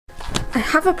I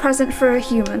have a present for a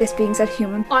human. This being said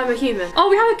human. I'm a human. Oh,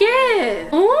 we have a gift.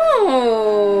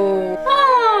 Oh.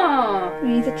 Ah. You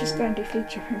need to just go and do food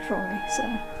shopping for me, so.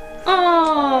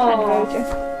 Oh.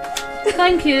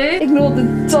 Thank you. Ignore the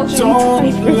dodgy.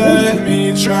 Don't let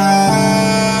me drown.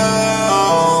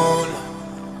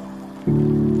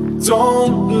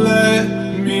 Don't let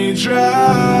me drown.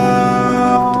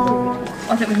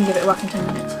 I think we can give it a whack in 10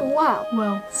 minutes. Wow.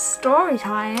 Well. Story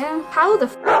time. How the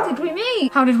f did we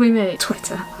meet? How did we meet?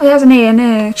 Twitter. Oh, he has an ear and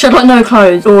ear. She had like no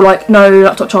clothes or like no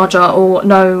laptop charger or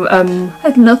no I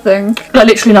had nothing. like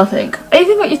literally nothing. I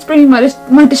even got you to bring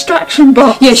my distraction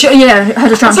box. Yeah, her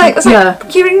distraction. It's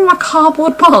like you're in my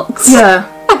cardboard box. Yeah.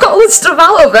 I got all this stuff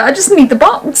out of it. I just need the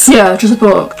box. Yeah, just a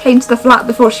book. Came to the flat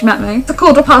before she met me. I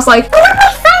called up. I was like, one of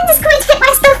my friends is going to pick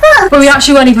my stuff up. But we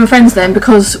actually weren't even friends then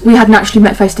because we hadn't actually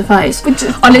met face to face.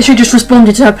 I literally just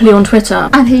responded to her plea on Twitter.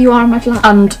 And here you are in my flat.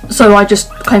 And so I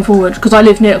just came forward because I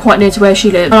live quite near to where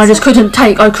she lived. And I just couldn't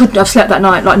have slept that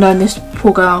night, like knowing this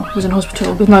poor girl was in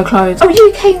hospital with no clothes. Oh,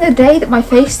 you came the day that my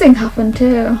face thing happened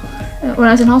too. When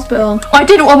I was in hospital. I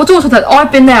was also that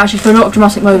I've been there actually for a lot of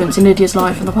dramatic moments in Lydia's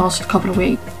life in the past couple of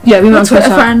weeks. Yeah, we met on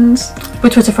Twitter. Friends. We're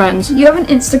Twitter friends. You have an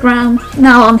Instagram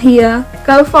now on here.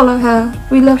 Go follow her.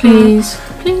 We love her. Please.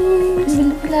 We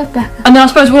love Becca. And then I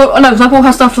suppose, because I brought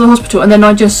her stuff to the hospital and then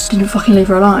I just didn't fucking leave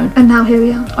her alone. And now here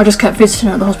we are. I just kept visiting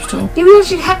her at the hospital. You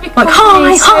actually had me like,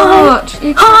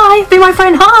 hi, be my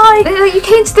friend, hi. You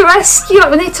came to the rescue, like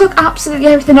when they took absolutely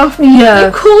everything off me. Yeah.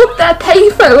 You called their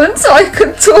payphone so I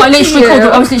could talk to you.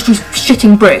 I was literally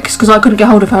shitting bricks because I couldn't get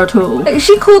hold of her at all. Like,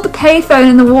 she called the payphone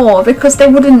in the war because they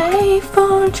wouldn't.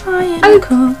 Payphone trying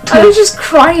I was just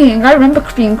crying. I remember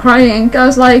being crying. I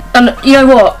was like, and you know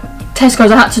what?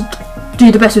 Tesco's, I had to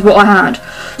do the best with what I had.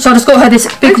 So I just got her this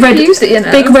big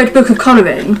red book of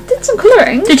colouring. Did some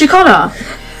colouring. Did you colour?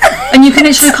 And you can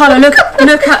literally colour. Look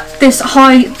at this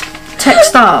high tech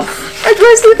stuff. I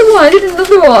just did the one. I did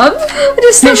another one. I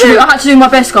just literally. I had to do my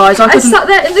best, guys. I sat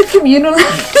there in the communal.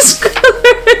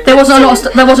 There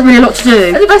wasn't really a lot to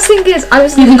do. And the best thing is,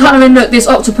 you can colour in this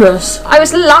octopus. I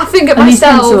was laughing at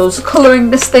myself colouring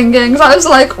this thing in because I was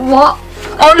like, what?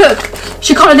 Oh look,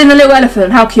 she coloured in a little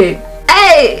elephant. How cute.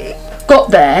 Hey. Got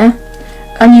there,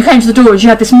 and you came to the door and she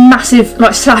had this massive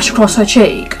slash across her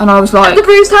cheek, and I was like, and the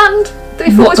bruised hand. That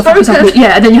we thought was broken.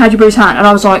 Yeah, and then you had your bruised hand, and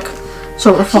I was like,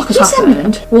 so what the fuck has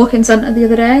happened? Walk-in centre the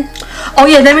other day. Oh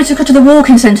yeah, then we took her to the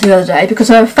walk-in centre the other day because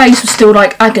her face was still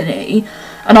like agony,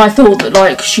 and I thought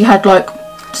that she had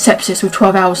sepsis with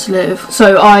 12 hours to live.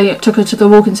 So I took her to the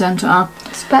walk-in centre.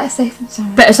 It's better safe than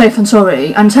sorry. Better safe than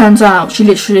sorry. And turns out she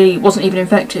literally wasn't even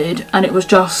infected, and it was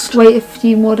just wait a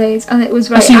few more days, and it was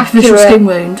very a superficial skin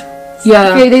wound.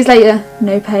 Yeah. A few days later,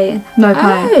 no pain. No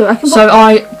pain. Oh,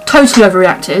 I totally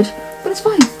overreacted. But it's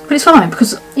fine. But it's fine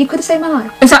because you could have saved my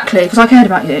life. Exactly, because I cared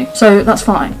about you, so that's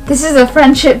fine. This is a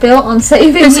friendship built on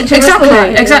saving each other's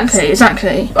lives.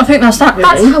 Exactly. I think that's that really.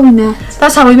 That's how we met.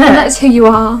 That's how we met. And that's who you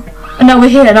are. And now we're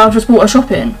here, and I've just bought her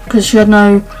shopping because she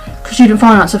didn't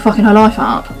finance her fucking her life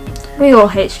up. We all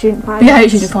hate student finance. We hate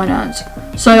student finance.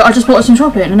 So I just bought her some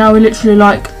shopping, and now we're literally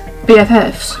like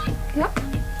BFFs. Yep.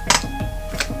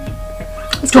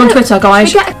 Join Twitter,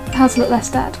 guys. Should we get how to look less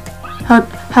dead?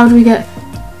 How do we get?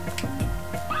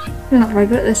 We're not very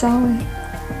good at this, are we?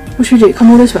 What should we do? Come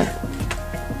all this way.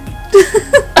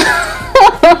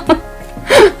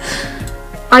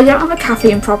 I don't have a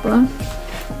caffeine problem.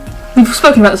 We've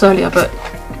spoken about this earlier, but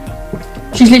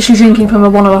she's literally drinking from a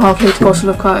 1.5 litre bottle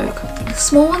of Coke. The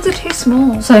small ones are too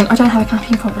small. Saying, I don't have a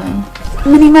caffeine problem.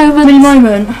 Mini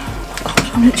moment. God,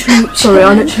 I'm literally... Sorry,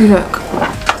 I literally look.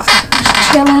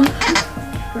 Chilling.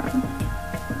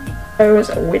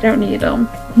 We don't need them.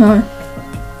 No.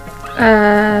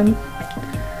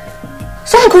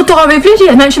 Someone called Diary of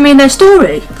Lydia mentioned me in their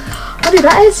story. I do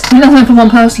that is. I mean, that's only for one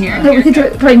person, you know. No, we could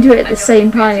try and do it at the same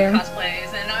time.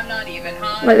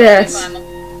 Like this.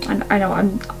 I know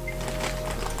I'm.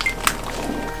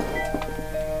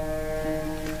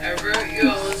 I wrote you a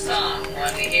little song.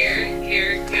 Want to hear it?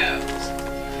 Here it goes.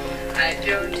 I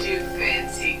don't do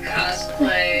fancy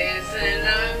cosplays, and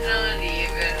I'm not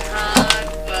even hot.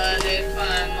 But if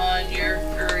I'm on your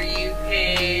For You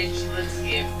page, let's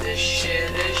give this shit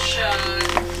a shot.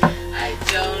 I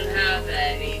don't have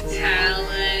any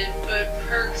talent, but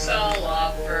perks I'll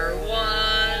offer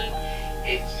one.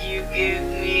 If you give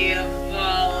me a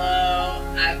follow,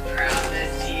 I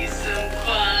promise you some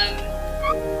fun.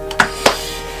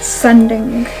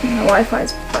 Sending. My Wi-Fi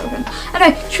is broken.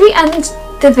 Anyway, should we end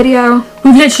the video?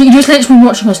 You've just literally been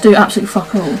watching us do absolutely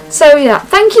fuck all. So yeah,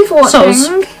 thank you for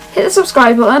watching. Hit the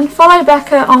subscribe button. Follow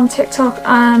Becca on TikTok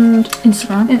and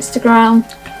Instagram.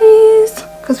 Please.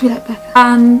 because we like Becca.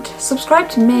 And subscribe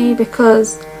to me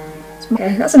because...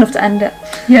 Okay, that's enough to end it.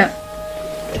 Yeah.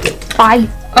 Bye.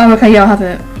 Oh, okay, yeah, I'll have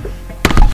it.